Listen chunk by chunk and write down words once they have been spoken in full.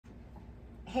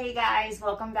Hey guys,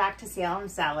 welcome back to Salem,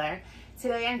 Cellar.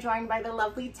 Today I'm joined by the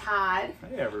lovely Todd.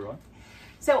 Hey everyone.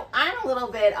 So I'm a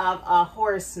little bit of a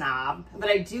horror snob, but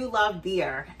I do love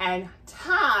beer. And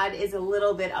Todd is a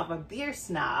little bit of a beer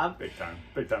snob. Big time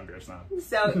beer snob.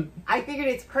 So I figured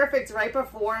it's perfect right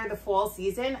before the fall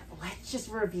season. Let's just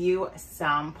review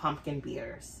some pumpkin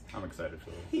beers. I'm excited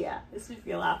for this. Yeah, this should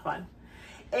be a lot of fun.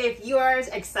 If you are as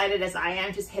excited as I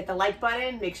am, just hit the like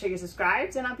button, make sure you're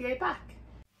subscribed, and I'll be right back.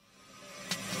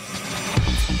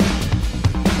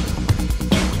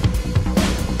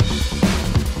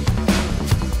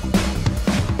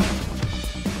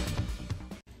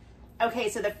 Okay,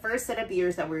 so the first set of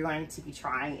beers that we're going to be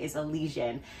trying is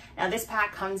Elysian. Now this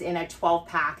pack comes in a 12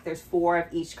 pack. There's 4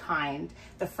 of each kind.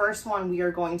 The first one we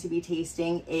are going to be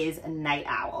tasting is Night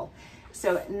Owl.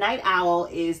 So Night Owl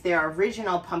is their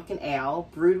original pumpkin ale,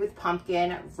 brewed with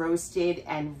pumpkin, roasted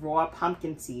and raw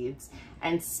pumpkin seeds,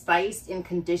 and spiced in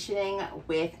conditioning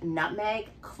with nutmeg,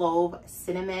 clove,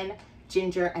 cinnamon,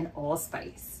 ginger, and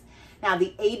allspice. Now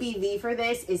the ABV for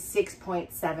this is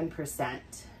 6.7%.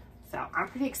 So I'm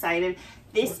pretty excited.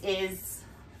 This is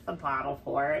the bottle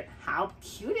for it. How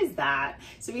cute is that?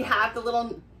 So we have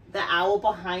the owl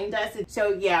behind us. So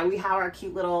yeah, we have our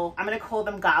cute little, I'm gonna call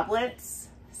them goblets.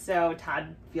 So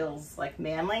Todd feels like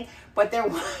manly, but they're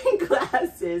wine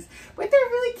glasses, but they're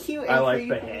really cute and I like creepy.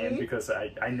 the hand because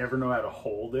I never know how to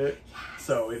hold it. Yes.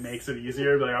 So it makes it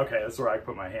easier. Like, okay, that's where I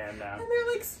put my hand now. And they're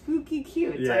like spooky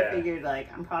cute. Yeah. So I figured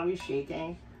like, I'm probably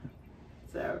shaking.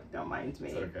 So don't mind me.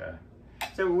 It's okay.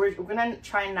 So we're gonna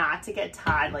try not to get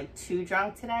Todd like too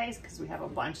drunk today because we have a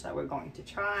bunch that we're going to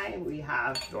try. We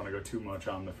have. Don't want to go too much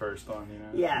on the first one, you know?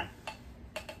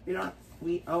 Yeah.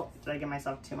 Oh, did I get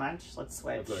myself too much? Let's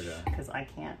switch. That's okay. Because I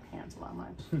can't handle that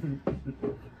much.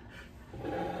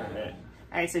 Alright.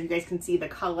 Alright, so you guys can see the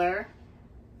color.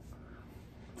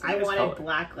 I Nice wanted color.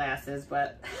 black glasses,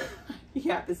 but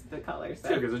yeah, this is the color. So.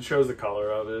 Yeah, because it shows the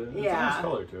color of it. It's Yeah. a nice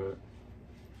color to it.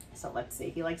 So let's see.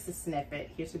 He likes to sniff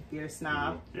it. Here's a beer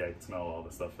snob. Yeah, you can smell all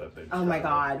the stuff that they Oh my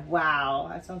describe. god. Wow.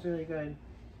 That sounds really good.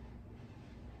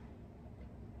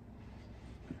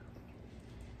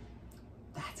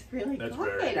 That's really That's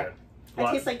good. very good.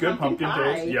 That tastes like good pumpkin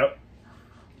pie. taste. Yep.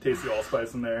 Tasty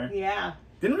allspice in there. Yeah.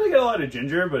 Didn't really get a lot of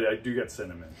ginger, but I do get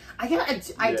cinnamon. I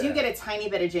do get a tiny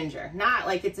bit of ginger. Not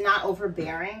like it's not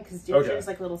overbearing because ginger is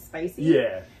like a little spicy.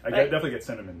 Yeah, definitely get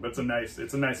cinnamon, but it's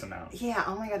a nice amount. Yeah.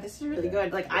 Oh my god, this is really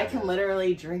good. Like I can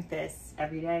literally drink this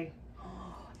every day.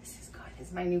 Oh, this is good. This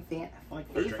is my new favorite.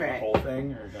 Drink the whole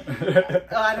thing, or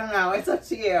Oh, I don't know. It's up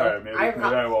to you. all right, maybe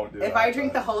I won't do that. If I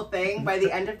drink the whole thing by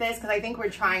the end of this, because I think we're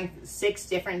trying 6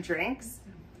 different drinks.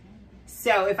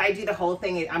 So if I do the whole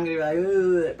thing, I'm gonna be like,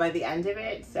 ooh, by the end of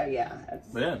it. So yeah.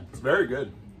 Yeah, it's very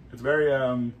good. It's very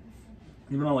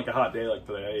even on like a hot day like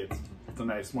today, it's a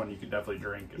nice one you can definitely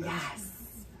drink. And Yes.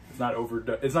 It's not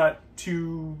it's not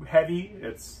too heavy.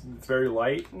 It's very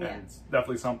light, Yeah. and it's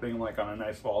definitely something like on a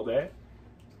nice fall day.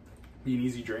 Be an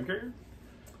easy drinker,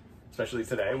 especially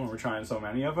today when we're trying so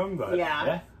many of them. But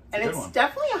yeah, and it's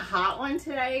definitely a hot one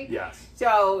today. Yes.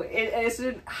 So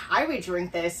I would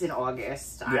drink this in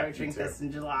August. I Yeah, would drink me too. this in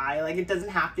July. Like it doesn't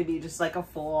have to be just like a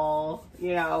fall,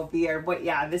 beer. But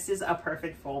yeah, this is a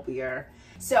perfect fall beer.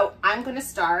 So I'm gonna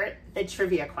start the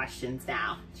trivia questions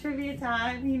now. Trivia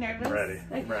time. You nervous?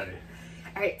 I'm ready.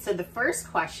 All right. So the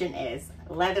first question is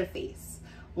Leatherface,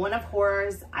 one of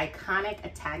horror's iconic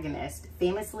antagonists,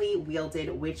 famously wielded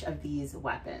which of these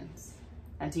weapons?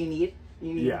 And do you need?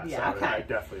 Yes, Yeah. Okay. I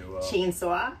definitely will.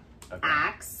 Chainsaw, Okay.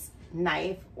 axe,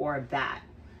 knife, or bat?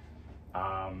 Do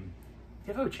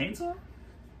you have a chainsaw?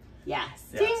 Yes.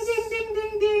 Yes. Ding, ding, ding,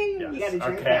 ding, ding. Yes. You got to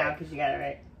drink Okay. now because you got it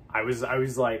right. I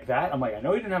was like that. I'm like, I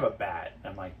know he didn't have a bat.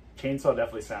 I'm like, chainsaw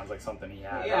definitely sounds like something he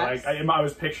had. Yes. I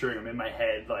was picturing him in my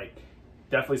head, like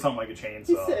definitely something like a chainsaw.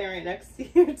 He's sitting right next to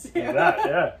you, too. Like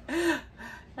that, yeah.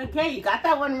 Okay, you got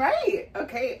that one right.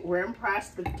 Okay, we're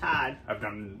impressed with Todd. I've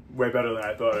done way better than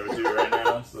I thought I would do right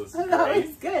now, so this is That great.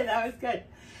 was good. That was good.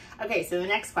 Okay, so the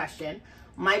next question.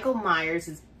 Michael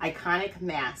Myers' iconic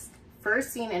mask,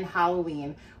 first seen in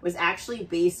Halloween, was actually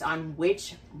based on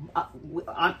which...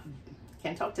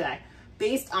 can't talk today.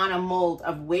 Based on a mold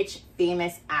of which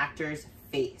famous actor's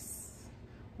face?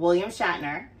 William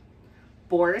Shatner,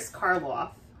 Boris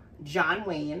Karloff, John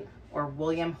Wayne, or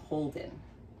William Holden?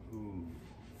 Ooh,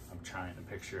 I'm trying to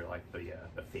picture like the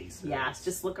faces. Yes,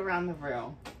 just look around the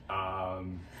room. Why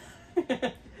do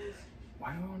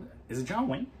I want to... Is it John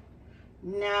Wayne?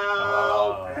 No.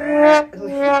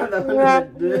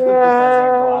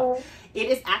 Oh. It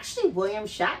is actually William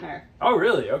Shatner. Oh,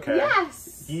 really? Okay.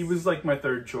 Yes. He was like my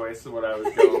third choice of what I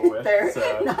was going with. Third,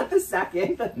 So. not the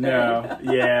second. The third. No,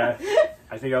 yeah.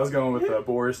 I think I was going with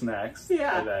Boris next.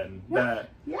 Yeah. And then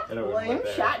William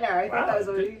Shatner. I thought that was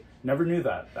what he... Never knew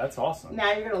that. That's awesome.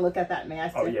 Now you're going to look at that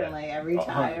mask differently every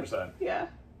time. 100%. Yeah.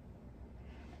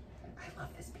 I love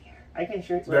this beer. I can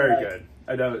sure Very good.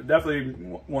 I definitely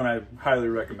one I highly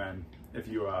recommend if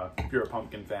you're a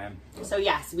pumpkin fan. So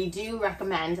yes, we do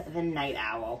recommend the Night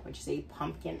Owl, which is a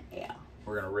pumpkin ale.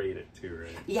 We're going to rate it too, right?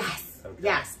 Yes. Okay.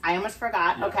 Yes. I almost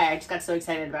forgot. Yeah. Okay, I just got so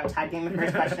excited about Todd getting the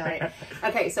first question right.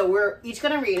 Okay, so we're each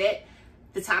going to read it.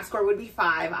 The top score would be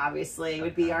 5, obviously. It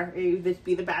would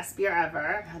be the best beer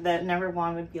ever. The number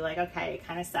 1 would be like, okay, it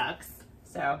kind of sucks.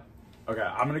 So. Okay,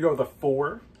 I'm going to go with a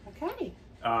 4. Okay.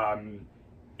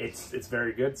 It's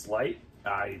very good. It's light.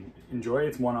 I enjoy it.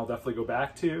 It's one I'll definitely go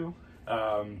back to.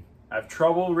 I have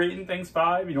trouble rating things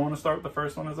 5. You don't want to start with the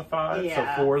first one as a 5.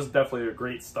 Yeah. So 4 is definitely a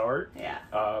great start. Yeah.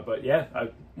 But yeah, I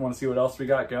want to see what else we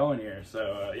got going here.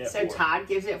 So yeah. So 4. Todd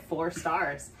gives it 4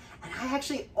 stars. And I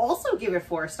actually also give it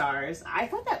 4 stars. I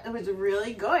thought that it was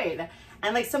really good.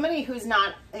 And like somebody who's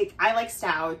not, like, I like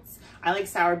stouts, I like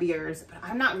sour beers, but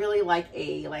I'm not really like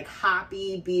a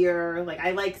hoppy beer. Like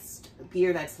I like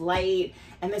beer that's light,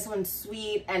 and this one's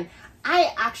sweet. And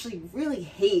I actually really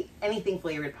hate anything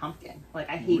flavored pumpkin. Like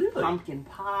I hate pumpkin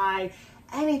pie,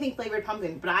 anything flavored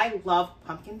pumpkin, but I love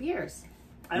pumpkin beers.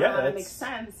 I don't know how that makes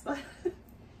sense. But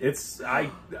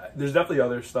there's definitely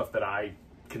other stuff that I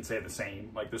can say the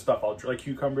same. Like the stuff like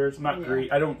cucumbers. I'm not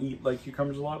great. I don't eat like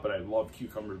cucumbers a lot, but I love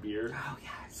cucumber beer. Oh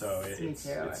yes. So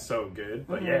it's so good.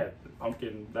 But yeah,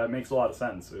 pumpkin, that makes a lot of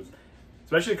sense.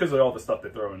 Especially because of all the stuff they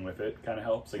throw in with it, kind of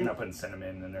helps. Like you're not putting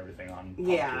cinnamon and everything on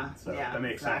pumpkin. So that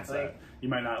makes sense. That you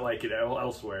might not like it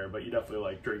elsewhere, but you definitely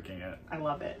like drinking it. I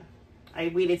love it.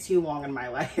 I waited too long in my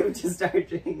life to start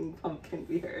drinking pumpkin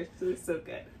beer. It was so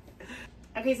good.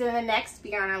 Okay, so the next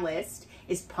beer on our list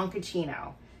is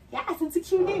Punkachino. Yes, it's a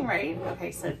cute name, right?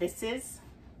 Okay, so this is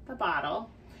the bottle.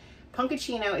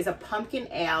 Punkachino is a pumpkin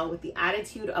ale with the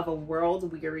attitude of a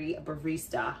world-weary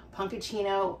barista.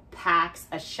 Punkachino packs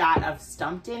a shot of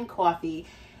stumped-in coffee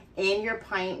in your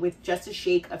pint with just a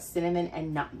shake of cinnamon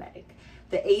and nutmeg.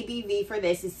 The ABV for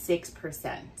this is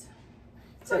 6%.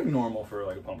 It's like normal for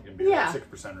like a pumpkin beer, like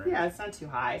 6% range. Yeah, it's not too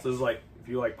high. So it's like, if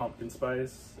you like pumpkin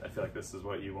spice, I feel like this is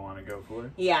what you want to go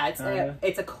for. Yeah,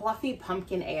 it's a coffee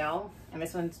pumpkin ale, and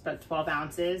this one's about 12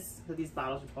 ounces. So these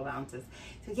bottles are 12 ounces.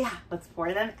 So yeah, let's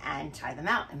pour them and try them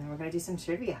out, and then we're gonna do some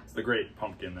trivia. It's the great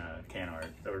pumpkin can art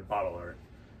or bottle art.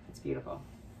 It's beautiful.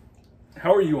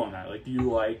 How are you on that? Like, do you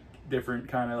like different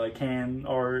kind of like can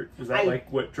art? Is that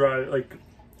like what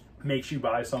makes you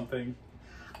buy something?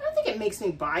 I don't think it makes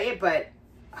me buy it, but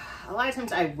a lot of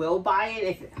times I will buy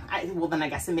it. Well, then I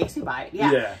guess it makes me buy it.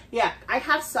 Yeah. I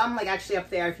have some, like, actually up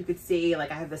there, if you could see,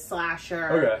 like, I have the Slasher.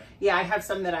 Okay. Yeah, I have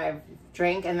some that I've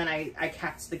drank, and then I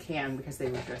kept the can because they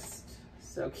were just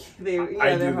so cute.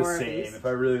 I do the same. If I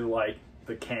really like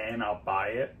the can, I'll buy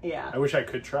it. Yeah. I wish I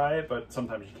could try it, but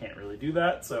sometimes you can't really do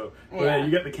that. So when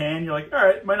you get the can, you're like, all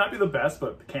right, it might not be the best,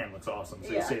 but the can looks awesome,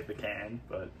 so you save the can.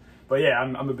 But yeah,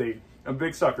 I'm a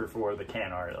big sucker for the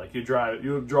can art. Like you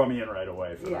draw me in right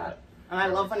away for that. And I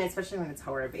love especially when it's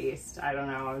horror based. I don't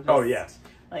know.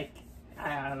 Like,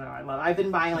 I don't know. I've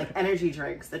been buying like energy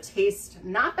drinks that taste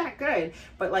not that good,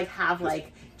 but like have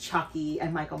like Chucky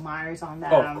and Michael Myers on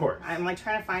them. Oh, of course. I'm like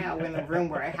trying to find out in the room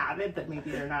where I have it, but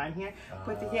maybe they're not in here.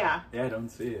 But yeah, I don't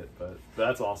see it, but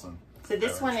that's awesome. So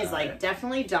this one is like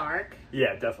definitely dark.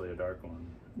 Yeah, definitely a dark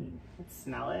one. Let's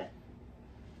smell it.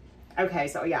 Okay,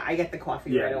 so yeah, I get the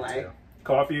coffee right away.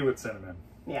 Coffee with cinnamon.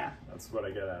 Yeah. That's what I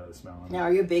get out of the smell. Now,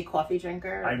 are you a big coffee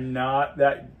drinker? I'm not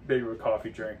that big of a coffee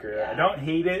drinker. Yeah. I don't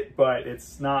hate it, but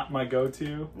it's not my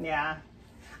go-to. Yeah.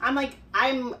 I like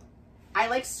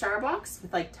Starbucks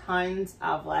with like tons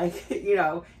of like,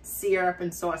 syrup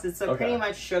and sauces. So pretty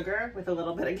much sugar with a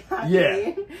little bit of caffeine.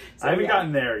 Yeah. So, I haven't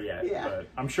gotten there yet, Yeah. but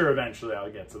I'm sure eventually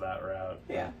I'll get to that route.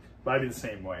 Yeah. But I'd be the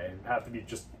same way. It'd have to be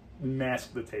just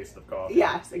mask the taste of coffee.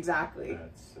 Yes, exactly.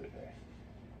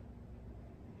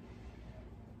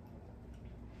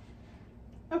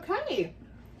 Okay.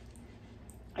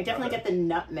 I definitely get the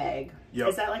nutmeg. Yep.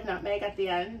 Is that like nutmeg at the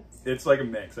end? It's like a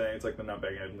mix. I think it's like the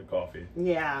nutmeg and the coffee.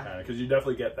 Yeah. Because you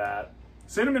definitely get that.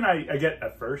 Cinnamon I get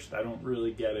at first. I don't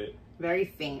really get it. Very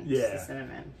faint. Yeah. The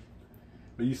cinnamon.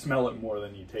 But you smell it more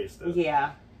than you taste it.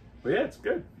 Yeah. But yeah, it's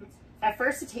good. At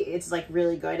first, it's like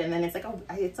really good, and then it's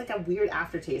like a weird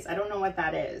aftertaste. I don't know what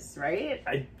that is, right?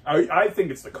 I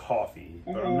think it's the coffee,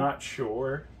 but I'm not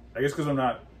sure. I guess because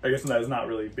that's not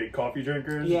really big coffee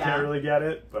drinkers. Yeah. You can't really get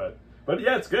it, but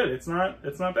yeah, it's good. It's not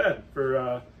bad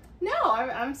for. No,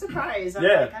 I'm surprised. I'm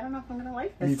yeah. like, I don't know if I'm gonna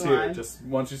like this one. Me too. One. Just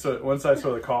once I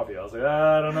saw the coffee, I was like,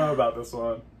 I don't know about this one.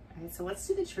 All right, so let's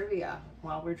do the trivia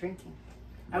while we're drinking.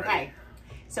 Okay. Right.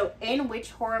 So in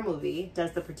which horror movie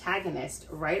does the protagonist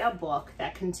write a book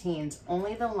that contains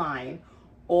only the line,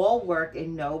 "All work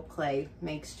and no play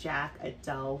makes Jack a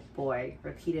dull boy,"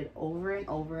 repeated over and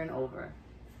over and over?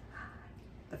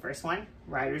 The first one,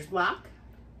 Writer's Block,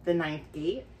 The Ninth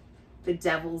Gate, The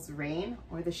Devil's Reign,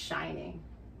 or The Shining?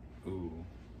 Ooh.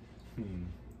 I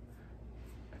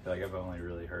feel like I've only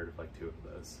really heard of like 2 of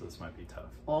those, so this might be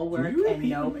tough. All work and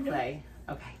no play.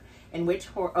 Okay. In which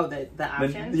horror? Oh, the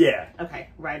options? Yeah. Okay.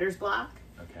 Writer's Block,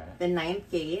 Okay. The Ninth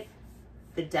Gate,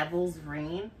 The Devil's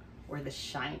Reign, or The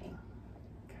Shining?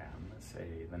 Okay, I'm going to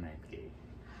say The Ninth Gate.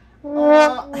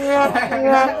 Oh,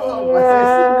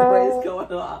 noise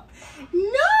going off.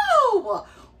 No!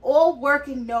 All work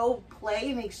and no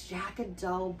play makes Jack a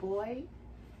dull boy.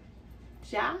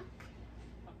 Jack?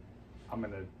 I'm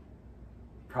going to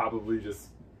probably just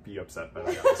be upset by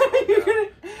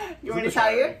that. You want me to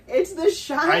tell you? It's The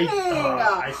Shining.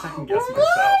 I second guessed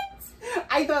myself.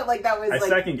 I thought like that was I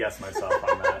second guessed myself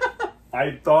on that.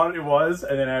 I thought it was,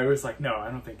 and then I was like, no, I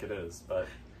don't think it is, but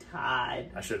Todd.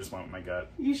 I should have just went with my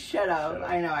gut. You should have.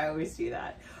 I know, I always do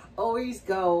that. Always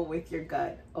go with your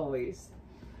gut. Always.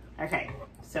 Okay,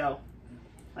 so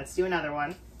let's do another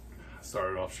one.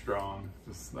 Started off strong.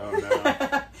 Just, oh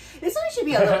no. This one should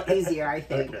be a little easier, I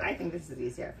think. Okay. I think this is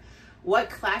easier. What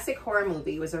classic horror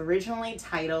movie was originally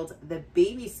titled The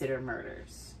Babysitter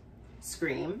Murders?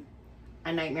 Scream,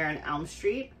 A Nightmare on Elm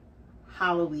Street,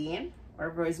 Halloween, or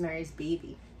Rosemary's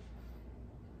Baby?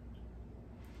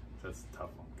 That's a tough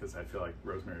one, because I feel like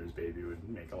Rosemary's Baby would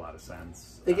make a lot of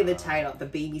sense. Look at the title, The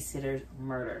Babysitter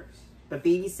Murders. The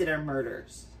Babysitter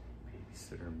Murders.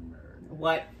 Babysitter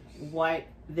What Murder.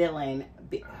 villain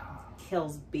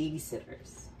kills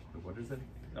babysitters? What is it?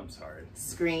 I'm sorry.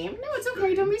 Scream. No, it's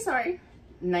okay. Don't be sorry.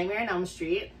 Nightmare on Elm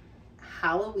Street,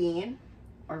 Halloween,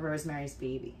 or Rosemary's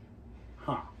Baby?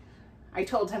 Huh. I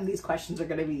told him these questions are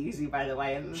going to be easy, by the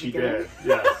way. She did,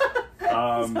 yes.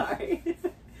 Sorry.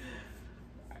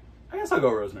 I guess I'll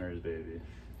go Rosemary's Baby.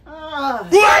 Oh,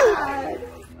 God.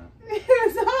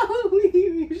 It's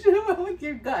Halloween. You should have went with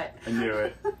your gut. I knew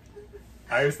it.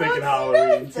 I was thinking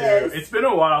Halloween, too. It's been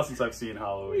a while since I've seen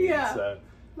Halloween. Yeah. So.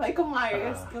 Michael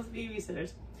Myers kills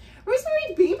babysitters.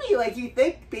 Rosemary's Baby, like you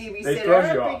think babysitter It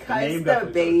throws you off. because the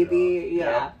baby, yeah.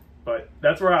 Yep. But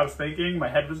that's where I was thinking. My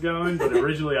head was going, but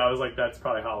originally I was like, that's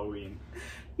probably Halloween.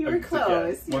 You were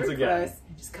close. Once again. Close.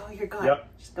 Just go with your gut. Yep.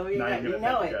 Just go with your gut. You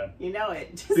know it. You know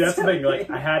it. Just See, that's the thing. Like,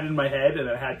 I had it in my head, and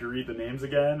I had to read the names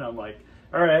again. I'm like,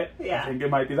 all right, I think it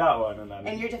might be that one. And then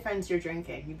in your defense, you're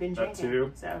drinking. You've been drinking. That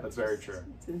too. So that's very true.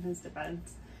 It's in his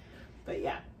defense. But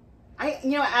yeah. I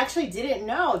actually didn't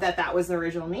know that was the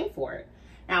original name for it.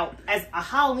 Now, as a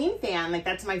Halloween fan, like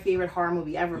that's my favorite horror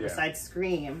movie ever besides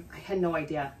Scream. I had no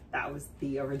idea that was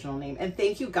the original name. And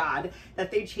thank you God that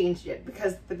they changed it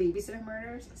because the Babysitter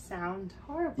Murders sound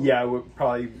horrible. Yeah, it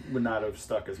probably would not have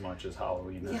stuck as much as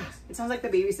Halloween. Yeah, it sounds like the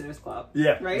Babysitter's Club.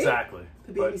 Yeah, right? Exactly.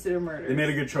 The Babysitter Murders. They made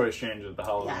a good choice changing it to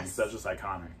Halloween. Yes. That's just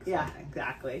iconic. So. Yeah,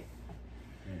 exactly.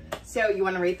 So you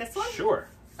want to rate this one? Sure.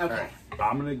 Okay. Right.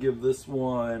 I'm going to give this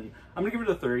one, I'm going to give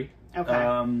it a 3.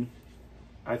 Okay.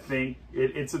 I think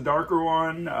it's a darker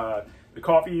one. The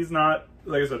coffee is not,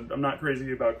 like I said, I'm not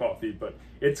crazy about coffee, but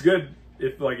it's good.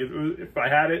 If I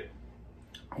had it,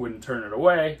 I wouldn't turn it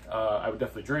away. I would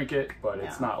definitely drink it, but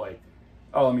it's not like,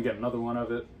 oh, let me get another one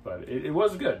of it. But it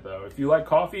was good, though. If you like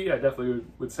coffee, I definitely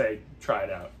would say try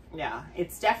it out. Yeah,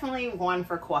 it's definitely one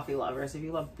for coffee lovers. If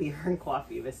you love beer and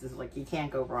coffee, this is like, you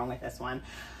can't go wrong with this one.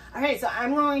 All right, so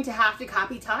I'm going to have to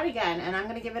copy Todd again, and I'm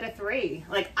going to give it a 3.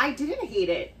 Like, I didn't hate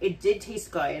it. It did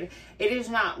taste good. It is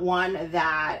not one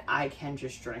that I can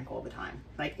just drink all the time.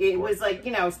 Like, it was like,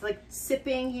 it's like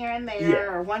sipping here and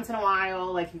there, or once in a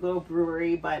while, like you go to a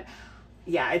brewery, but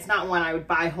yeah, it's not one I would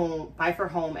buy for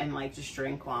home and like just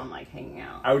drink while I'm like hanging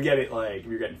out. I would get it like if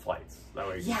you're getting flights. That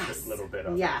way you get a little bit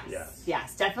of it.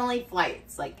 Yes, definitely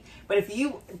flights. Like, but if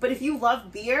you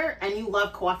love beer and you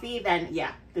love coffee, then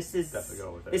yeah, this is definitely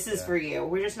go with it. This is for you.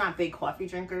 We're just not big coffee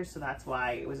drinkers, so that's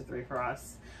why it was a 3 for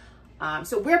us.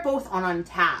 So we're both on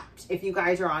Untapped. If you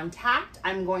guys are on Untapped,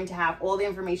 I'm going to have all the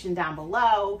information down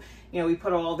below. We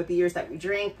put all the beers that we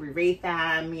drink, we rate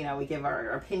them, we give our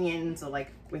opinions,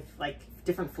 like with like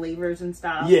different flavors and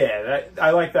stuff. Yeah,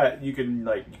 I like that. You can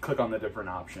like click on the different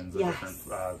options, the different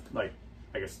like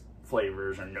I guess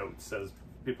flavors or notes as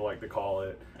people like to call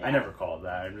it. Yeah. I never call it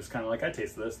that. I'm just kind of like, I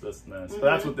taste this, this, and this. But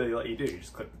that's what they let you do. You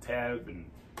just click the tab and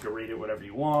you rate it whatever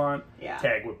you want. Yeah.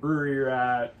 Tag what brewery you're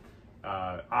at.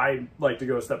 I like to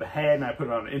go a step ahead and I put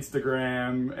it on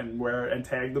Instagram and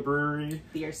tag the brewery.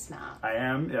 Beer snob. I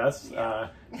am, yes. Yeah.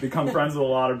 become friends with a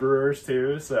lot of brewers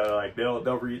too. So like they'll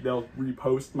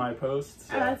repost my posts.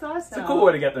 So oh, that's awesome. It's a cool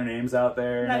way to get their names out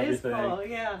there and everything. That is cool,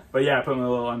 yeah. But yeah, I put my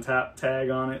little Untapped tag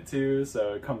on it too,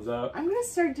 so it comes up. I'm gonna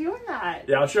start doing that.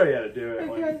 Yeah, I'll show you how to do it.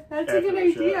 Okay. That's a good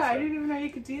idea. I didn't even know you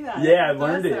could do that. Yeah, I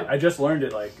learned it. I just learned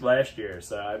it like last year,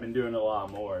 so I've been doing it a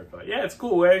lot more. But yeah, it's a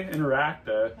cool way to interact.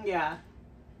 Yeah.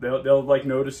 They'll like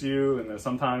notice you, and then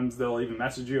sometimes they'll even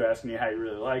message you asking you how you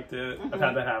really liked it. I've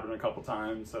had that happen a couple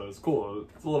times, so it's cool.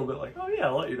 It's a little bit like, oh yeah,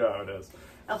 I'll let you know how it is.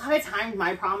 A lot of times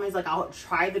my problem is like I'll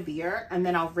try the beer and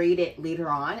then I'll rate it later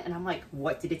on and I'm like,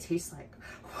 what did it taste like?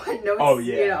 What notes? Oh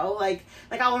yeah. You know, like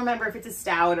I'll remember if it's a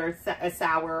stout or a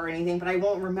sour or anything, but I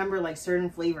won't remember like certain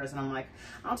flavors, and I'm like,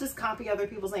 I'll just copy other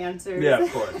people's answers. Yeah,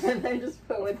 of course. And then just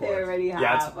put what they already have.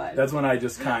 Yeah, that's when I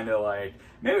just kind of like,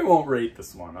 maybe I won't rate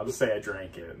this one. I'll just say I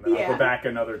drank it, and then I'll go back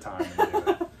another time and do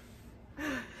it.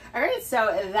 All right,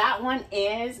 so that one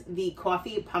is the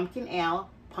Coffee Pumpkin Ale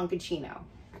Pumpkicino.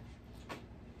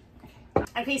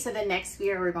 Okay, so the next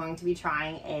beer we're going to be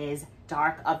trying is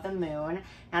Dark of the Moon.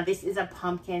 Now this is a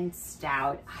pumpkin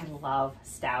stout. I love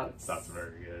stouts. Stouts are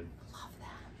very good. Love them.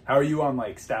 How are you on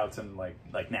like stouts and like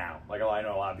now? Like, I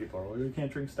know a lot of people are like, you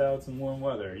can't drink stouts in warm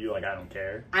weather. Are you like, I don't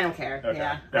care? I don't care. Okay.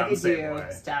 Yeah, Yeah, I could do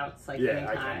stouts like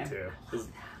anytime. I can too.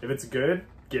 If it's good,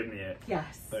 give me it.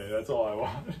 Yes. Like, that's all I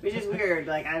want. Which is weird.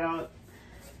 Like I don't.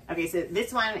 Okay, so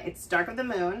this one, it's Dark of the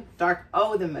Moon. Dark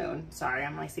O' the Moon. Sorry,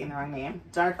 I'm like saying the wrong name.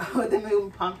 Dark O' the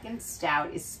Moon Pumpkin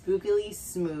Stout is spookily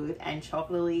smooth and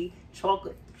chocolate.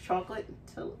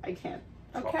 I can't.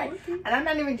 Okay. And I'm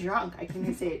not even drunk. I can't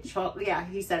even say it. Yeah,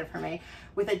 he said it for me.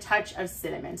 With a touch of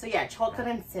cinnamon. So yeah, chocolate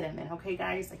and cinnamon. Okay,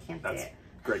 guys? I can't say it.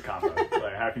 Great combo.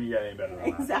 Like, how can you get any better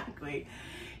than that? Exactly.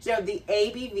 So the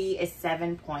ABV is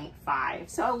 7.5.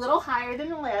 So a little higher than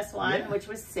the last one, which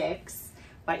was 6.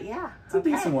 But yeah, it's a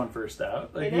decent one for a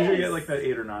stout. Like usually get like that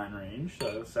 8 or 9 range.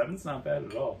 So 7's not bad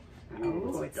at all.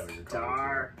 Oh, it's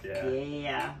dark.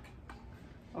 Yeah.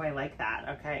 Oh, I like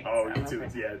that. Okay. Oh, me too.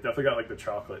 Yeah, definitely got like the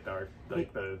chocolate dark,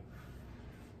 like the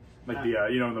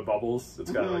you know, in the bubbles.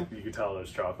 It's got like, you can tell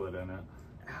there's chocolate in it.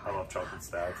 I love chocolate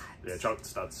stouts. Yeah, chocolate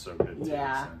stouts are so good too.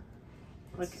 Yeah. So.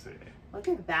 Look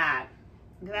at that.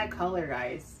 Look at that color,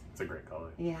 guys. It's a great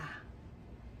color. Yeah.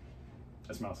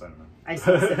 I smell cinnamon. I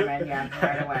smell cinnamon, yeah,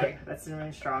 right away. That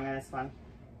cinnamon's strong in this one.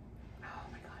 Oh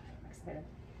my god, I'm excited.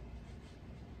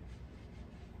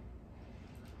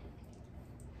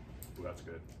 Ooh, that's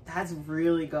good. That's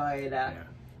really good. Yeah,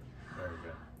 very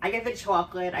good. I get the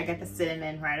chocolate, I get the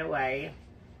cinnamon right away.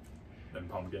 Then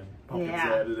pumpkin's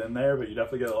added in there, but you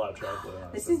definitely get a lot of chocolate on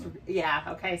it. This is, yeah,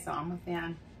 okay, so I'm a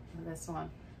fan of this one.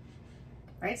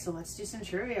 All right, so let's do some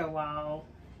trivia while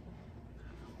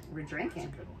we're drinking.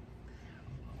 That's a good one.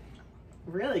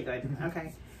 Really good.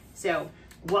 Okay. So,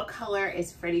 what color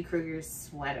is Freddy Krueger's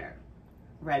sweater?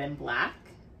 Red and black,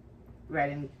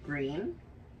 red and green,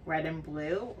 red and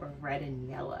blue, or red and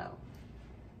yellow?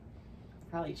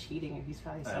 Probably cheating if he's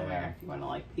probably somewhere if you want to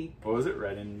like peek. What was it?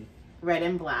 Red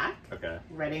and black. Okay.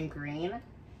 Red and green,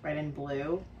 red and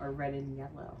blue, or red and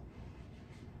yellow?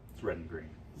 It's red and green.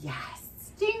 Yes.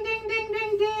 Ding ding ding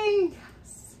ding ding.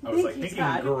 I was like thinking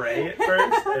gray at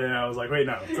first, and then I was like, wait,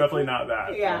 no, it's definitely not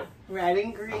that. Yeah, but red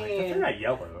and green. I got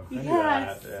yellow.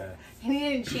 Yes. Yeah. And he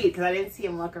didn't cheat because I didn't see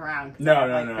him look around. No.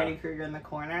 Freddy Krueger in the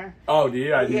corner. Oh, do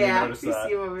you? I didn't even notice that. Yeah, you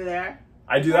see him over there.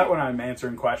 I do that when I'm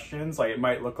answering questions. Like, it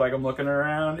might look like I'm looking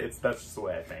around. That's just the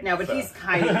way I think. No, but he's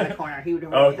hiding in the corner. He would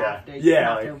really have to. You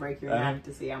have to break your neck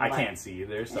to see him. I can't see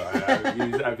either, so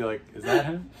I'd be like, is that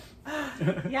him?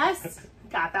 Yes.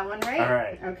 Got that one right. All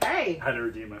right. Okay. I had to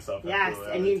redeem myself. Yes,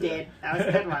 and you did. That was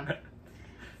a good one.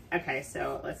 Okay,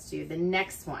 so let's do the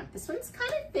next one. This one's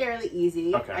kind of fairly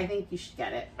easy. Okay. I think you should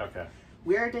get it. Okay.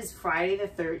 Where does Friday the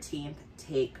 13th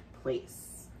take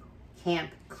place?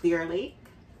 Camp Clear Lake,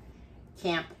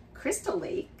 Camp Crystal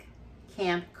Lake,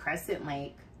 Camp Crescent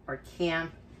Lake, or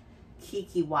Camp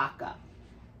Kikiwaka?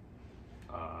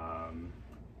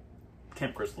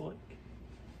 Camp Crystal Lake.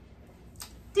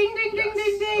 Ding, ding, ding,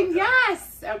 ding, ding. Okay.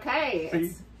 Yes. Okay.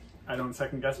 See, I don't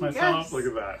second guess myself. Yes. Look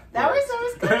at that. That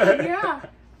was good. Yeah.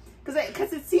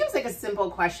 Because it seems like a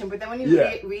simple question, but then when you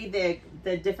read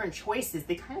the different choices,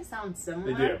 they kind of sound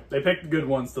similar. They do. They pick good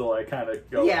ones to like kind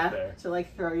of go up there. To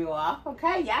like throw you off.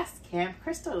 Okay. Yes. Camp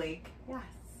Crystal Lake. Yes.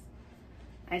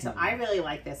 And so I really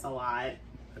like this a lot.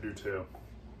 I do too. You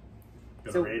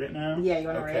want to rate it now? Yeah. You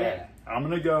want to rate it? I'm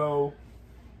gonna go.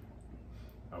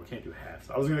 Oh, we can't do halves.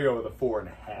 I was gonna go with a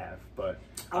 4.5, but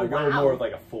I'll go more with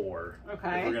like a 4.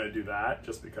 Okay. If we're gonna do that,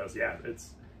 just because, yeah,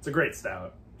 it's a great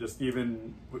stout. Just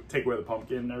even take away the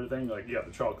pumpkin and everything, like you got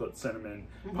the chocolate, cinnamon,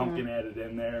 pumpkin added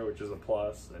in there, which is a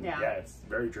plus. And yeah, it's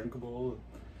very drinkable.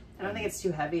 I don't think it's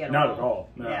too heavy at all. Not at all.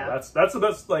 No, that's the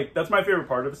best. Like, that's my favorite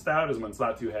part of a stout is when it's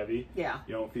not too heavy. Yeah.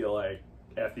 You don't feel like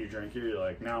after you drink it, you're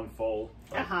like, now I'm full.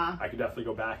 Like, I could definitely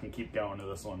go back and keep going to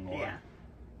this one more. Yeah.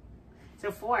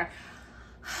 So 4.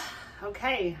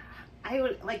 Okay. I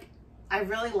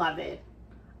really love it.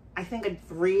 I think a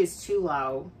 3 is too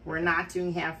low. We're not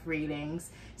doing half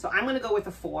ratings. So I'm going to go with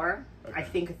a 4. Okay. I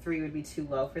think a 3 would be too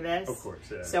low for this. Of course,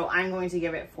 yeah. So I'm going to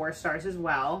give it 4 stars as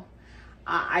well.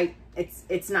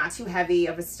 It's not too heavy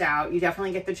of a stout. You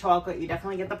definitely get the chocolate, you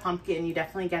definitely get the pumpkin, you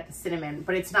definitely get the cinnamon,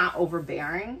 but it's not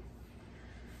overbearing.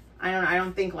 I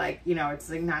don't think, like, you know, it's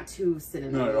like not too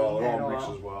cinnamon. Not at all. It all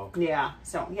mixes well. Yeah.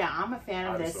 So yeah, I'm a fan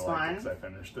of this one. I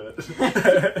finished it.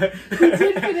 You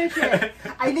did finish it.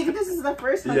 I think this is the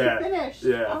first one you finished.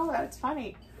 Yeah. Oh, that's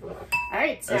funny. All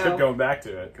right. So I kept going back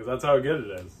to it because that's how good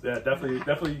it is. Yeah,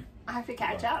 definitely. I have to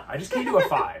catch up. I just can't do a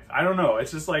 5. I don't know.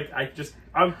 It's just like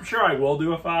I'm sure I will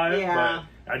do a 5. Yeah.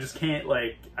 But I just can't,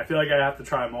 like, I feel like I have to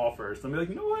try them all first and be like,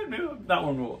 you know what? Maybe that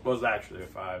one was actually a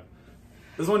 5.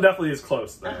 This one definitely is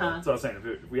close, though. That's what I was saying.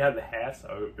 If we had the half,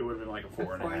 it would have been like a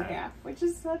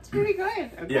 4.5. That's pretty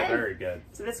good. Okay. Yeah, very good.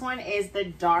 So this one is the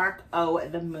Dark O'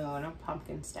 the Moon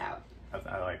Pumpkin Stout.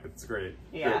 I like it. It's great.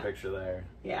 Yeah. Great picture there.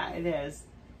 Yeah, it is.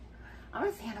 I'm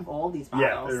a fan of all these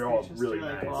bottles. Yeah, they're all really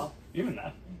nice. Cool. Even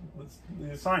that.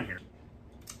 There's a sign here.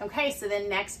 Okay, so the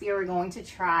next beer we're going to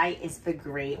try is the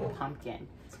Great Pumpkin.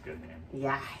 It's a good name.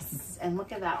 Yes. And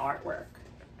look at that artwork.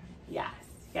 Yes.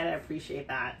 You gotta appreciate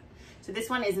that. So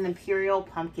this one is an Imperial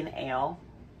Pumpkin Ale.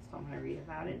 So I'm going to read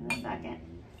about it in a second.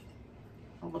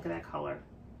 Oh, look at that color.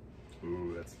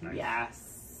 Ooh, that's nice.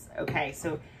 Yes. Okay,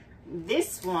 so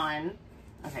this one,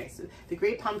 so the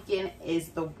Great Pumpkin is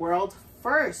the world's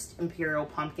first Imperial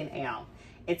Pumpkin Ale.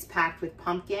 It's packed with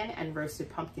pumpkin and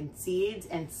roasted pumpkin seeds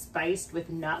and spiced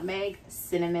with nutmeg,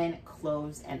 cinnamon,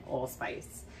 cloves, and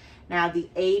allspice. Now, the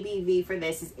ABV for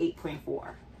this is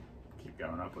 8.4.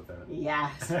 Going up with it.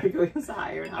 Yes, we're going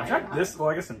higher and higher. I'm shocked this, well,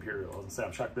 I guess Imperial, I was gonna say,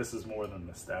 I'm shocked this is more than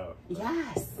the stout. But.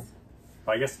 Yes.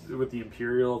 But I guess with the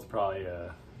Imperial, it's probably,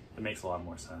 it makes a lot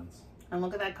more sense. And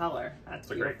look at that color. That's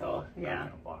beautiful. A great color. Yeah.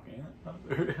 Blocking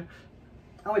it.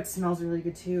 Oh, it smells really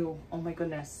good too. Oh my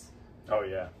goodness. Oh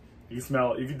yeah. You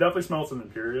can definitely smell it's an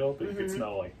Imperial, but you can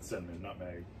smell like cinnamon,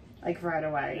 nutmeg. Like right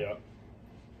away. Yep.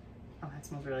 Oh, that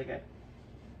smells really good.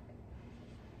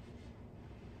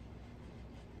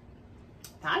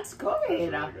 That's good. That's really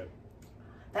good.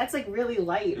 That's like really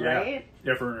light, right?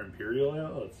 Yeah, for an Imperial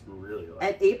Ale, it's really light.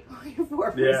 At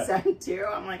 8.4% too.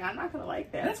 I'm like, I'm not gonna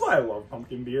like this. And that's why I love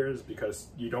pumpkin beers, because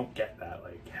you don't get that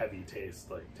like heavy taste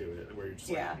like to it, where you're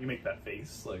just like, you make that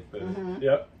face like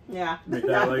the Yeah. Make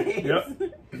that like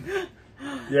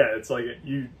yeah, it's like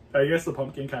I guess the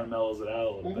pumpkin kind of mellows it out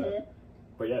a little bit.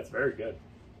 But yeah, it's very good.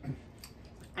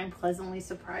 I'm pleasantly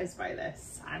surprised by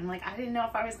this. I'm like, I didn't know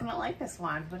if I was gonna like this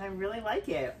one, but I really like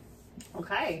it.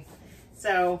 Okay,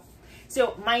 so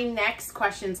my next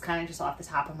question is kind of just off the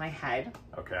top of my head.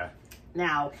 Okay.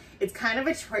 Now, it's kind of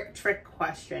a trick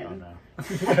question. Oh no. I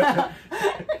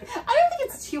don't think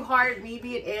it's too hard.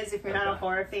 Maybe it is if you're not a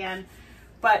horror fan.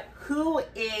 But who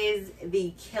is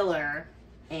the killer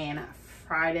in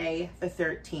Friday the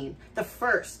 13th? The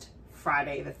first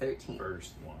Friday the 13th.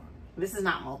 First one. This is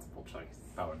not multiple choice.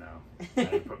 Oh no.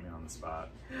 Now you put me on the spot.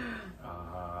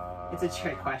 It's a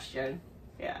trick question.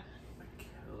 Yeah. The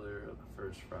killer of the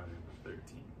first Friday the 13th.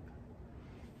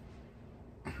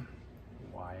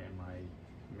 Why am I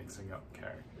mixing up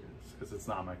characters? Because it's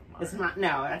not Michael Myers. It's not.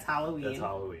 No, that's Halloween. That's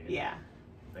Halloween. Yeah.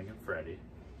 I'm thinking Freddy.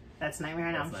 That's Nightmare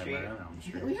on Elm Street. Nightmare on Elm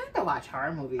Street. We have to watch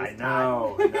horror movies. I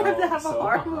know. We have to have a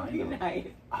horror movie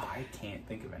night. Oh, I can't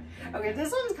think of anything. Okay,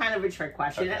 this one's kind of a trick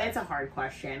question, and it's a hard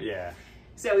question. Yeah.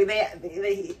 So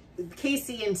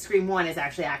Casey in Scream 1 is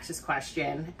actually asked this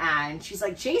question, and she's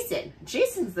like,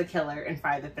 Jason's the killer in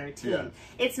Friday the 13th. Yeah.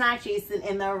 It's not Jason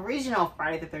in the original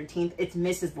Friday the 13th. It's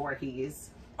Mrs. Voorhees.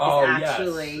 Oh,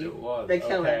 actually yes, it was. the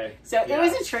killer. Okay. So it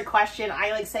was a trick question.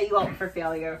 I like set you up for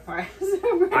failure for us.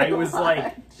 I was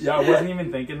like, I wasn't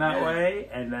even thinking that way,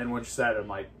 and then when she said it, I'm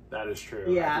like, that is true.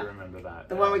 Yeah. I do remember that.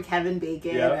 The one with Kevin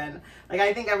Bacon, and like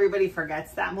I think everybody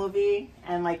forgets that movie,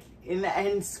 and like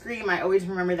in Scream, I always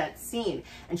remember that scene,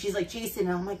 and she's like, Jason,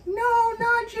 and I'm like, no,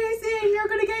 not Jason, you're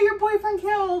gonna get your boyfriend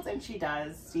killed, and she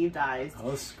does. Steve dies.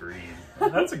 Oh, Scream.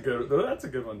 That's a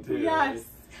good one too. Yes.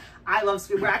 I love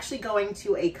Scream. We're actually going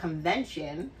to a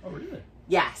convention. Oh, really?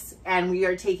 Yes, and we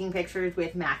are taking pictures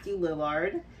with Matthew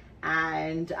Lillard,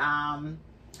 and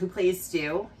who plays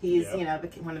Stu. He's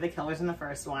one of the killers in the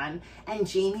first one, and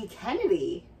Jamie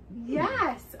Kennedy.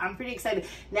 Yes, I'm pretty excited.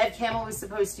 Nev Campbell was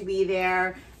supposed to be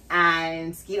there,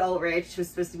 and Skeet Ulrich was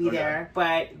supposed to be there,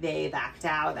 but they backed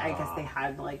out. I guess they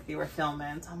had, like, they were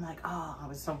filming. So I'm like, oh, I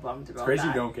was so bummed about that. It's crazy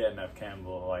you don't get Neve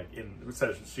Campbell, like, it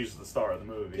says she's the star of the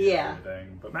movie and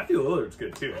everything. But Matthew Lillard's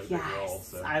good, too. As a big role,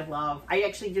 so. I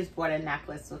actually just bought a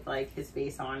necklace with, like, his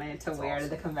face on it to wear to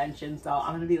the convention. So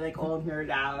I'm going to be, like, all nerd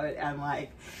out. And,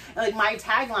 like, my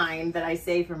tagline that I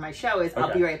say for my show is,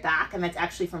 I'll be right back. And that's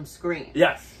actually from Scream.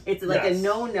 Yes. It's, like, a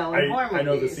no-no in horror movies. I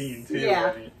know the scene, too.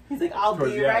 Yeah. He's like, I'll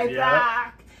be right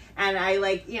back. And I,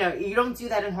 like, you know, you don't do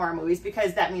that in horror movies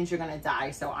because that means you're going to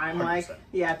die. So I'm 100%. Like,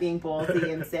 yeah, being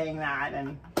ballsy and saying that.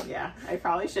 And, yeah, I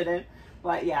probably shouldn't.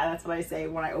 But, yeah, that's what I say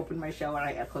when I open my show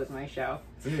and I close my show.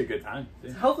 It's going to be a good time.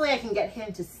 So hopefully I can get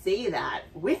him to say that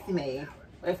with me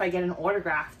if I get an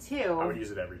autograph, too. I would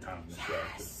use it every time.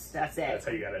 Yes, that's it. That's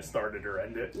how you got to start it or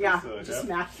end it. Yeah, so, just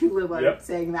Matthew Lillard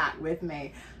saying that with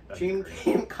me. Dream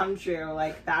came come true.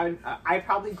 Like, that would, I'd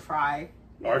probably cry.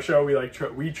 Our show,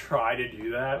 we try to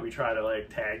do that. We try to, like,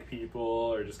 tag people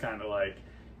or just kind of, like,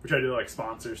 we try to do, like,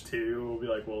 sponsors too. We'll be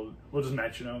like, we'll just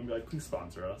mention them and be like, please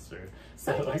sponsor us. Or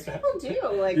sometimes like people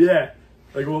do. Like, yeah.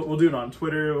 Like, we'll do it on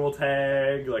Twitter. We'll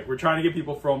tag. Like, we're trying to get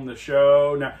people from the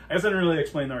show. Now, I guess I didn't really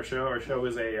explain our show. Our show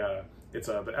is the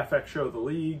FX show of the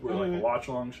league. We're, like, a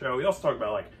watch-along show. We also talk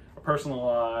about, like, our personal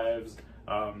lives,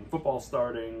 football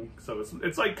starting. So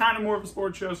it's like, kind of more of a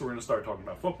sports show. So we're going to start talking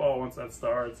about football once that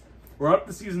starts. We're up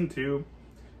to season 2,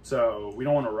 so we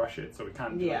don't want to rush it, so we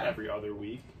kind of do it every other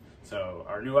week. So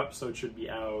our new episode should be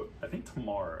out, I think,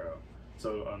 tomorrow,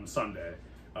 so on Sunday.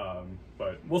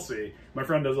 But we'll see. My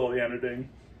friend does all the editing,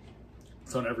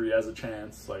 so whenever he has a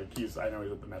chance, like, I know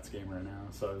he's at the Mets game right now,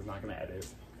 so he's not going to edit.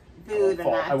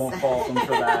 I won't fault him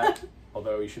for that,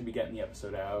 although he should be getting the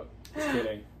episode out. Just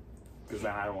kidding. Because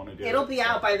then I don't want to do it. It'll be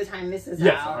out by the time this is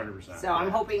out. 100%. So I'm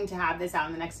hoping to have this out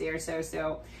in the next day or so.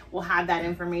 So we'll have that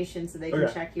information so they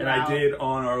can check you out. And I did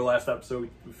on our last episode,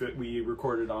 we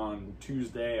recorded on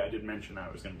Tuesday. I did mention I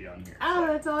was going to be on here. Oh,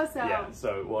 that's awesome. Yeah,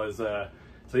 so it was, so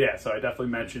I definitely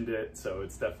mentioned it. So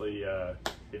it's definitely,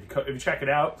 if you check it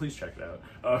out, please check it out.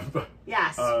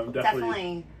 Yes,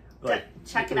 definitely. Like,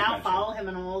 check it out. Follow him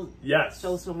on all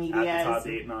social media. At Todd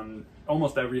Dayton on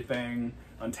almost everything.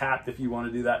 Untapped, if you want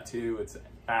to do that too, it's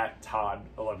at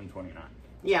Todd1129.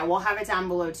 Yeah, we'll have it down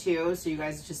below too, so you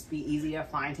guys just be easy to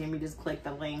find him. You just click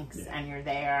the links and you're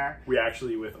there. We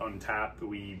actually, with Untapped,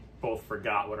 we both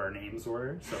forgot what our names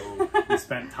were, so we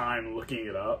spent time looking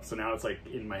it up. So now it's like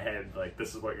in my head, like,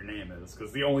 this is what your name is,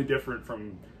 because the only different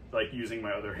from, like, using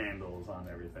my other handles on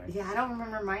everything. Yeah, I don't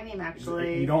remember my name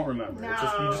actually. You don't remember. No. It's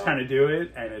just, you just kind of do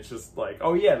it, and it's just like,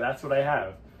 oh yeah, that's what I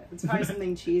have. It's probably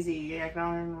something cheesy. I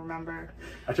don't even remember.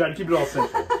 I try to keep it all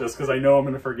simple, just because I know I'm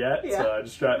going to forget. Yeah. So I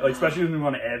just try, like, especially when we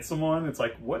want to add someone, it's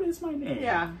like, what is my name?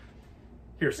 Yeah.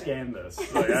 Here, scan this.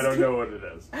 Like, I don't know what it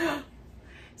is.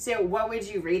 So, what would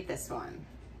you rate this one?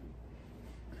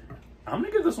 I'm going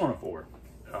to give this one a 4.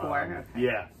 4? Okay.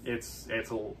 Yeah, it's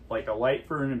like a light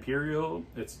for an Imperial.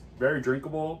 It's very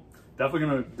drinkable. Definitely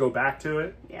going to go back to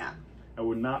it. Yeah. I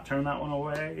would not turn that one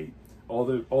away. All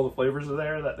the flavors are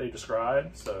there that they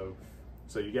described, so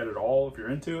you get it all if you're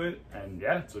into it, and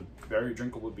yeah, it's a very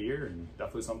drinkable beer and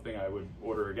definitely something I would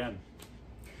order again.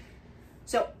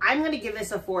 So I'm going to give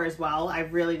this a 4 as well. I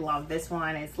really love this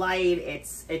one. It's light.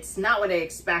 It's not what I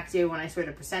expected when I saw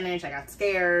the percentage. I got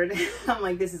scared. I'm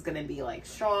like, this is going to be like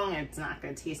strong. It's not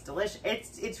going to taste delicious.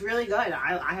 It's really good.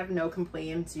 I have no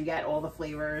complaints. You get all the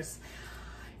flavors.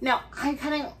 Now,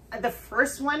 the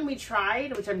first one we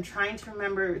tried, which I'm trying to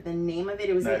remember the name of it.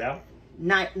 It was Night Owl?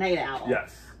 Night Owl.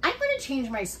 Yes. I'm going to change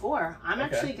my score. I'm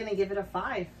actually going to give it a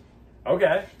 5.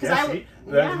 Okay. Yeah,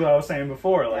 that's what I was saying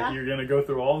before. Like, you're going to go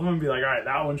through all of them and be like, all right,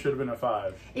 that one should have been a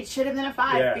 5. It should have been a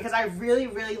 5 because I really,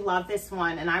 really love this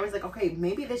one. And I was like, okay,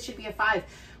 maybe this should be a 5.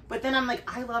 But then I'm like,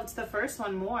 I loved the first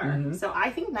one more. So I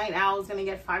think Night Owl is going to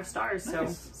get 5 stars.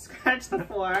 Nice. So scratch the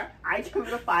 4. I give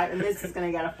it a 5, and this is going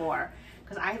to get a 4.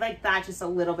 Because I like that just a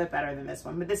little bit better than this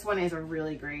one. But this one is a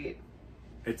really great.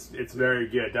 It's very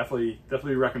good.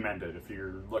 Definitely recommend it if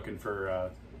you're looking for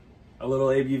a little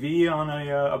ABV on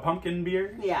a pumpkin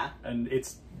beer. Yeah. And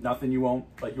it's nothing you won't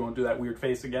do that weird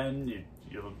face again.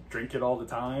 You'll drink it all the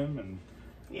time, and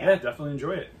yeah, definitely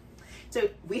enjoy it. So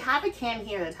we have a can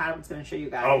here that Todd was going to show you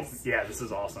guys. Oh yeah, this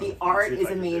is awesome. The art is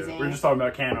amazing. We're just talking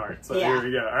about can art, so here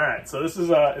we go. All right, so this is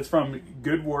it's from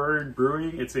Good Word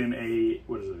Brewing. It's in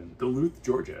Duluth,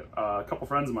 Georgia. A couple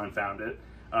friends of mine found it.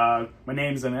 My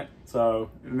name's in it,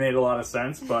 so it made a lot of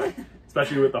sense. But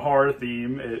especially with the horror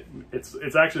theme, it's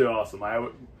actually awesome.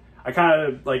 I kind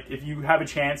of like, if you have a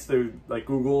chance to like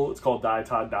Google, it's called Die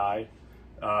Todd Die,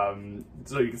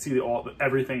 so you can see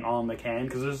everything on the can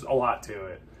because there's a lot to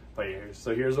it. But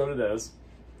here's what it is.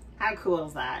 How cool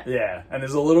is that? Yeah, and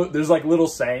there's like little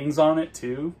sayings on it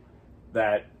too,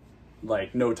 that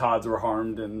like no Todds were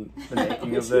harmed in the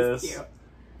making of this. Cute.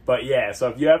 But yeah, so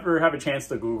if you ever have a chance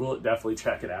to Google it, definitely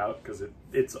check it out because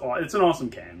it's an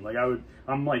awesome can. Like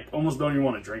I'm like almost don't even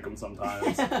want to drink them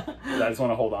sometimes. I just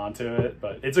want to hold on to it.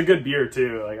 But it's a good beer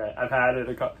too. Like I've had it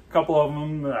a couple of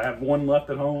them. I have one left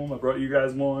at home. I brought you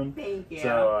guys one. Thank you.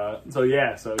 So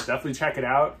yeah, so definitely check it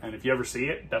out. And if you ever see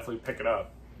it, definitely pick it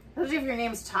up. Especially if your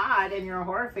name's Todd and you're a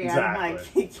horror fan. Exactly.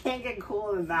 Like you can't get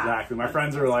cooler than that. Exactly. My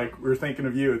friends are like, we're thinking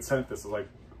of you and sent this. I was like,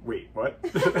 wait, what?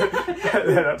 But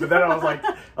then I was like,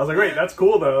 wait, that's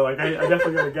cool though. Like, I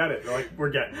definitely gotta get it. They're like, we're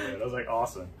getting it. I was like,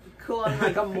 awesome. Cool in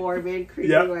like a morbid,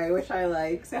 creepy way, which I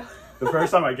like. So the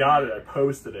first time I got it, I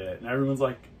posted it, and everyone's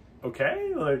like,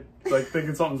 okay, like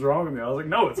thinking something's wrong with me. I was like,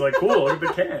 no, it's like cool. Look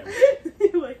at the can.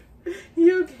 You're like,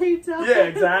 you okay, Todd? Yeah,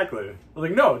 exactly. I was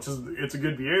like, no, it's a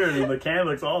good beer, and the can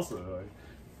looks awesome. Like,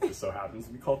 it just so happens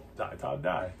to be called Die Todd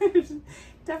Die.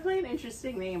 Definitely an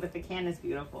interesting name, but the can is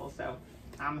beautiful, so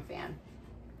I'm a fan.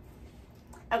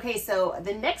 Okay, so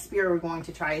the next beer we're going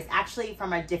to try is actually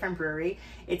from a different brewery.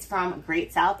 It's from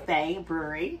Great South Bay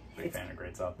Brewery. Big fan of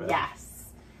Great South Bay. Yes.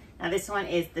 Now this one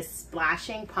is the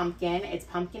Splashing Pumpkin. It's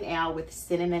pumpkin ale with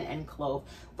cinnamon and clove.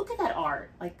 Look at that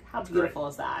art. Like, how beautiful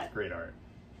is that? It's great art.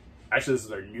 Actually, this is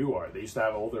their new art. They used to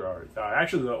have older art.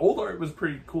 Actually, the old art was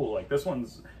pretty cool. Like, this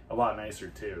one's a lot nicer,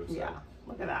 too. So. Yeah,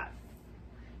 look at that.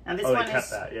 Now this one one they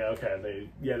kept that. Yeah, okay.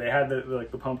 They had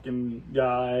the pumpkin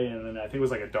guy, and then I think it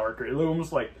was like a darker. It looked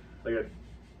almost like a.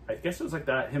 I guess it was like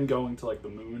that him going to like the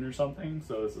moon or something.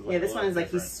 So this is like this one is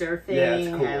like he's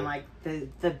surfing cool. and like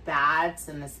the bats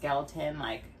and the skeleton.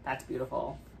 Like that's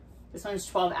beautiful. This one's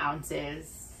 12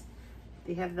 ounces.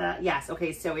 They have the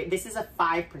okay. So this is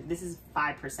 5%. This is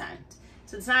 5%.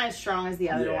 So it's not as strong as the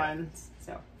other ones.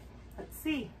 So let's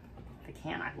see. The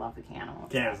can. I love the can.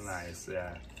 Can is nice.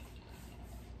 Yeah.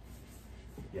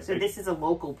 Yeah, so this is a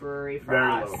local brewery for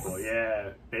us. Very local, yeah.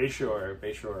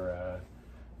 Bayshore.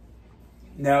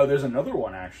 Now, there's another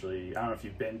one, actually. I don't know if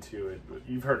you've been to it. But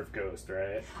you've heard of Ghost,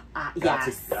 right?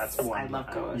 Yes. That's one. I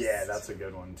love Ghost. Yeah, that's a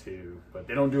good one, too. But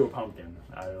they don't do a pumpkin.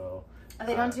 Oh,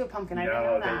 they don't do a pumpkin. I didn't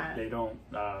know that. They don't.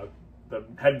 The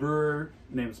head brewer,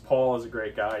 name's Paul, is a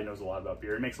great guy. He knows a lot about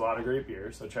beer. He makes a lot of great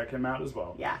beer, so check him out as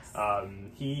well. Yes.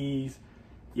 He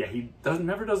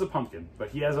never does a pumpkin, but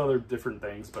he has other different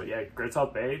things. But yeah, Great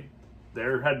South Bay,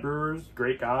 their head brewer's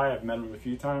great guy. I've met him a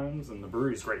few times, and the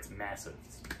brewery's great. It's massive.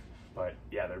 But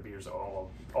yeah, their beers are all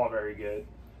very good.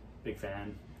 Big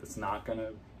fan. It's not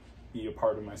gonna be a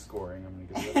part of my scoring. I'm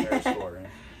gonna give it a fair scoring.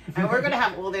 And we're gonna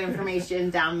have all the information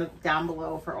down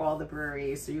below for all the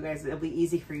breweries, so you guys, it'll be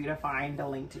easy for you to find a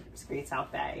link to Great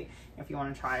South Bay if you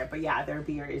want to try it. But yeah, their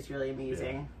beer is really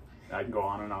amazing. Yeah. I can go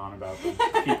on and on about the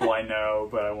people I know,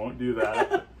 but I won't do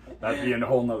that. That'd be a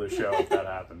whole nother show if that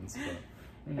happens.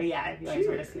 But yeah, if you guys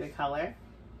want to see the color.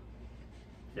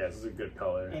 Yeah, this is a good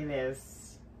color. It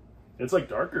is. It's like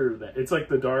darker than, it's like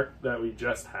the dark that we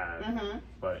just had. Mm-hmm.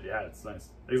 But yeah, it's nice.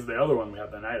 Because the other one we had,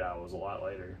 the Night Owl, was a lot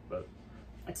lighter, but.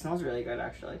 It smells really good,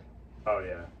 actually. Oh,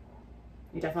 yeah.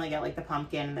 You definitely get like the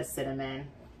pumpkin and the cinnamon.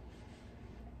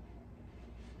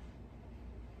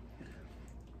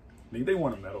 I think they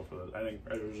won a medal for this. I think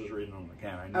I was just reading on the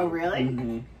can. I know. Oh, really?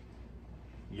 Mm-hmm.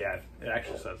 Yeah, it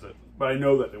actually says it. But I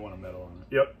know that they won a medal on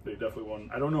it. Yep, they definitely won.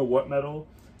 I don't know what medal.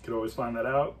 Could always find that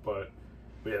out, but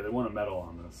yeah, they won a medal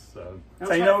on this. So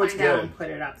I know it's good. And put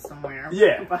it up somewhere.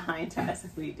 Yeah. Behind us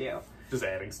if we do. Just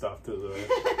adding stuff to the.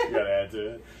 You gotta add to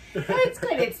it. It's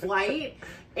good. It's light.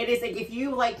 It is like if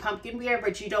you like pumpkin beer,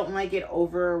 but you don't like it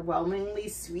overwhelmingly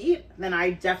sweet, then I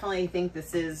definitely think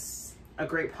this is a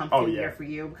great pumpkin beer for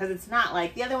you, because it's not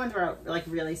like the other ones were like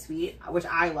really sweet, which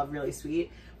I love really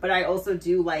sweet, but I also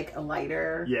do like a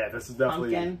lighter. Yeah, this is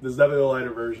definitely a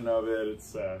lighter version of it.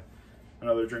 It's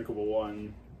another drinkable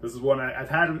one. This is one I've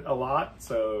had a lot,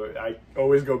 so I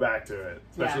always go back to it,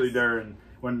 especially during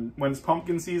when it's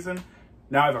pumpkin season.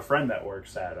 Now I have a friend that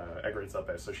works at Great South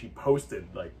Bay, so she posted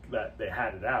like that they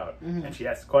had it out, and she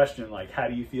asked the question like, "How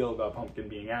do you feel about pumpkin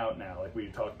being out now?" Like we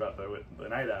talked about the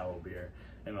Night Owl beer,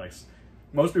 and like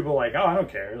most people are like, "Oh, I don't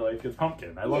care, like it's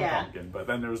pumpkin. I love pumpkin." But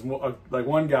then there's like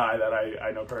one guy that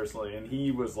I know personally, and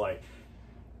he was like,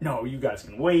 "No, you guys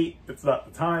can wait. It's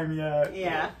not the time yet."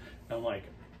 Yeah. And I'm like,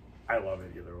 I love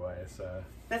it either way. So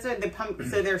that's what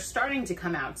so they're starting to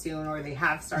come out soon, or they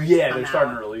have started. Yeah, they're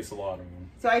starting to release a lot of them.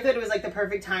 So I thought it was like the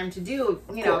perfect time to do,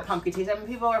 you know, a pumpkin taste. I mean,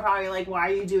 people are probably like, "Why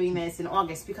are you doing this in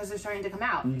August?" Because they're starting to come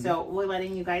out. So we're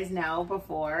letting you guys know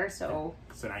before. So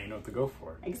now you know what to go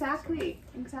for. Exactly.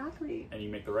 Exactly. And you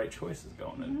make the right choices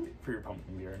going in for your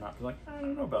pumpkin beer, and not be like, "I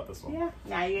don't know about this one." Yeah.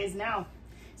 Now you guys know.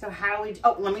 So how we...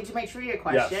 Oh, let me make sure your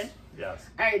question. Yes.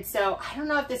 All right, so I don't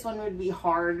know if this one would be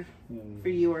hard for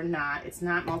you or not. It's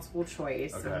not multiple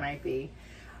choice, so it might be.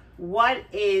 What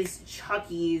is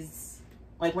Chucky's,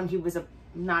 like when he was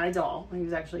not a doll, when he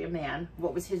was actually a man,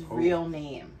 what was his real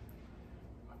name?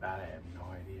 That I have no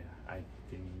idea. I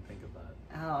didn't even think of that.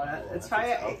 Oh, that's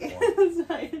probably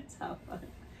a tough one.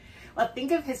 Well,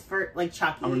 think of his first, like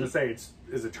Chucky. I'm going to say,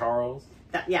 is it Charles?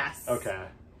 Yes. Okay.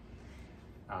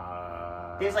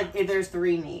 There's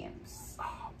 3 names.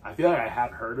 I feel like I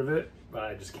have heard of it, but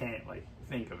I just can't, like,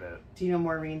 think of it. Do you know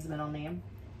Maureen's middle name?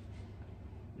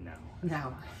 No.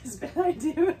 No. I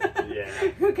do.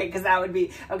 Yeah. Okay, because that would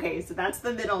be... Okay, so that's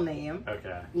the middle name.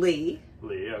 Okay. Lee.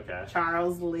 Lee, okay.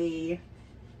 Charles Lee.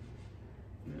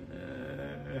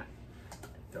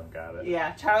 Don't got it.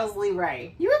 Yeah, Charles Lee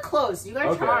Ray. You were close. You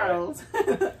got Charles.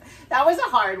 That was a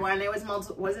hard one. It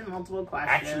wasn't multiple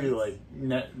questions. Actually,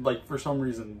 like for some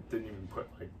reason, didn't even put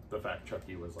like the fact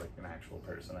Chucky was like an actual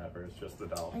person ever. It's just a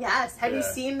doll. Yes. Have you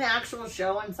seen the actual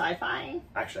show on Sci-Fi?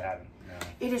 Actually, I haven't. No.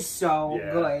 It is so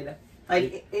good.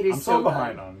 Like it is. I'm so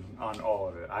behind on all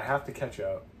of it. I have to catch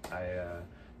up.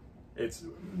 It's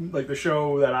like the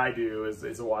show that I do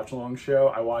is a watch along show.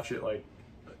 I watch it like.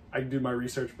 I do my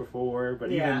research before,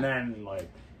 but even then, like,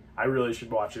 I really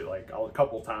should watch it, like, a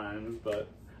couple times, but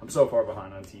I'm so far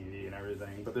behind on TV and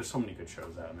everything, but there's so many good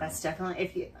shows out now. That's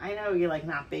definitely, I know you're, like,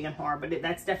 not big in horror, but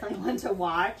that's definitely one to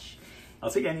watch.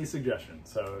 I'll take any suggestions,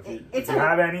 so if you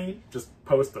have any, just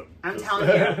post them. I'm telling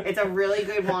you, it's a really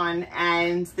good one,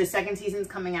 and the 2nd season's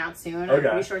coming out soon. I'm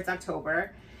pretty sure it's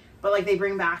October. But, like, they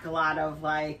bring back a lot of,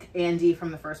 like, Andy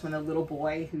from the first one, the little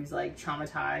boy who's, like,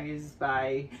 traumatized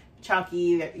by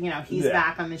Chucky. You know, he's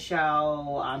back on the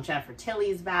show. Jennifer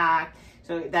Tilly's back.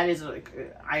 So that is, like,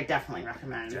 I definitely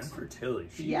recommend. Jennifer Tilly.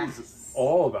 She's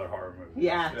all about horror movies.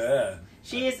 Yes. Yeah.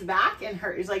 She is back in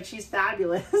her, like, she's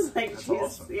fabulous. Like, That's she's,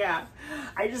 awesome. Yeah.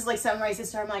 I just, like, sent my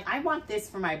sister, I'm like, I want this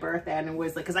for my birthday. And it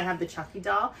was, like, because I have the Chucky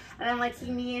doll. And I'm like,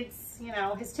 he needs, you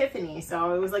know, his Tiffany.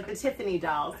 So it was, like, the Tiffany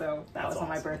doll. So that was on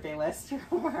my birthday list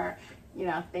for her. You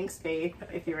know, thanks, Faith,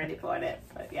 if you're ready for it.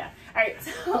 But, yeah. All right,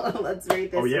 so let's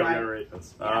rate this one. Oh, yeah, we gotta rate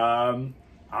this. Yeah.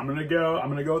 I'm gonna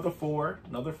go with a 4,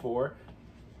 another 4.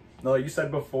 No, like you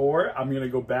said before, I'm gonna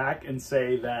go back and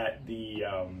say that the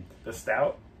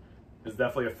stout is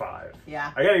definitely a 5.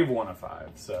 Yeah. I gotta give one a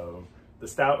 5. So the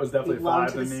stout was definitely a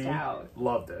 5 to me.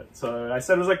 Loved it. So I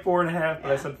said it was like 4.5,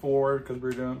 but I said 4 because we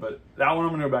were doing. But that one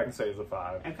I'm gonna go back and say is a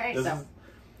 5. Okay, this so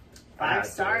 5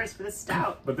 stars for the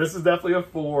stout. But this is definitely a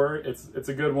 4. It's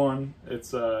a good one.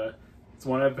 It's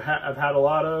one I've had a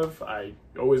lot of. I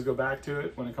always go back to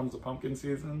it when it comes to pumpkin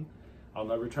season. I'll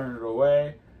never turn it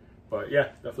away. But yeah,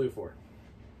 definitely a 4.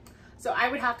 So I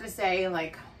would have to say,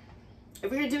 like,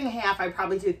 if we were doing half, I'd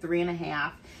probably do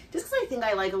 3.5. Just because I think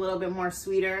I like a little bit more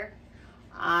sweeter.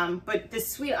 But the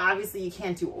sweet, obviously, you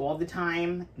can't do all the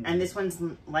time. And this one's,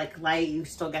 like, light. You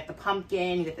still get the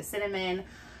pumpkin. You get the cinnamon.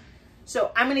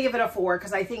 So I'm going to give it a 4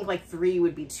 because I think, like, 3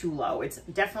 would be too low. It's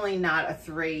definitely not a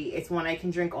 3. It's one I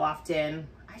can drink often.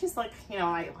 I just like, you know,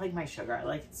 I like my sugar. I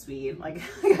like it sweet. Like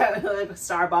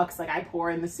Starbucks, like I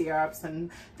pour in the syrups and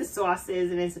the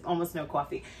sauces and it's almost no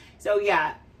coffee. So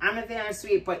yeah, I'm a fan of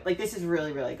sweet, but like this is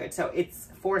really, really good. So it's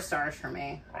 4 stars for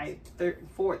me.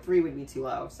 3 would be too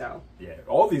low, so. Yeah,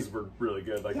 all these were really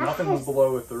good. Like nothing was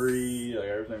below a 3, like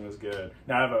everything was good.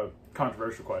 Now I have a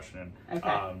controversial question.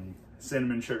 Okay.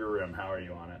 Cinnamon sugar rim, how are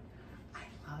you on it?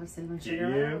 I love cinnamon sugar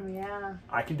rim, yeah.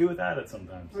 I can do without it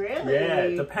sometimes. Really? Yeah,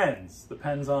 it depends.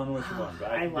 Depends on which one,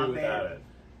 but I can do without it.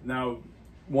 Now,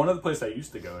 one of the places I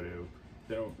used to go to,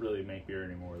 they don't really make beer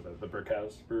anymore, the Brick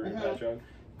House Brewery,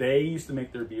 they used to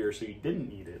make their beer so you didn't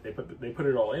need it. They put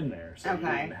it all in there, so you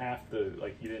didn't have to,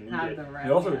 like, you didn't need it. They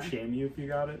also would shame you if you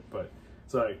got it, but,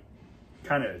 so I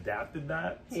kind of adapted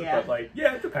that. So, but, like,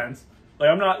 yeah, it depends. Like,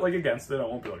 I'm not, like, against it. I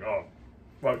won't be like, oh,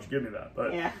 why would you give me that?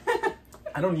 But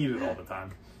I don't need it all the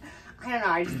time. I don't know.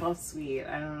 I just love sweet.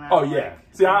 I don't know. Oh, yeah.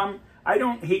 See, I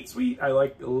don't hate sweet. I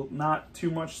like not too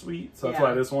much sweet. So that's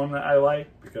why this one I like,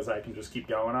 because I can just keep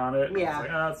going on it. Yeah.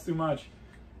 It's like, it's too much.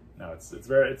 No, it's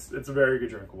a very good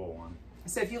drinkable one.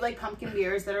 So if you like pumpkin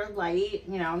beers that are light,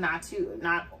 you know, not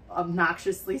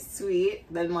obnoxiously sweet,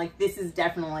 then like this is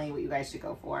definitely what you guys should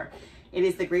go for. It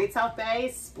is the Great South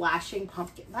Bay Splashing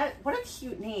Pumpkin. What a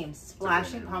cute name.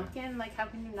 Splashing Pumpkin. Like, how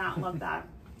can you not love that?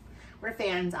 We're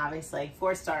fans, obviously.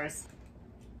 4 stars.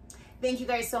 Thank you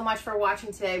guys so much for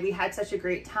watching today. We had such a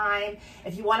great time.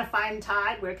 If you want to find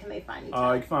Todd, where can they find you,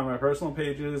 Todd? You can find my personal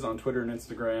pages on Twitter and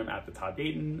Instagram at the Todd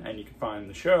Dayton, and you can find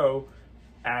the show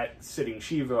at Sitting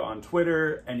Shiva on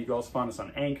Twitter, and you can also find us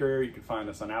on Anchor. You can find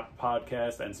us on Apple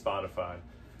Podcasts and Spotify.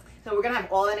 So we're going to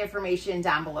have all that information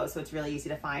down below, so it's really easy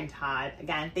to find Todd.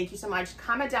 Again, thank you so much.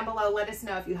 Comment down below. Let us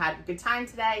know if you had a good time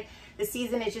today. The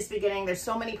season is just beginning. There's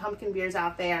so many pumpkin beers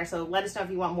out there, so let us know if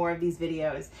you want more of these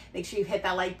videos. Make sure you hit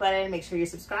that like button. Make sure you're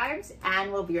subscribed,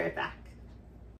 and we'll be right back.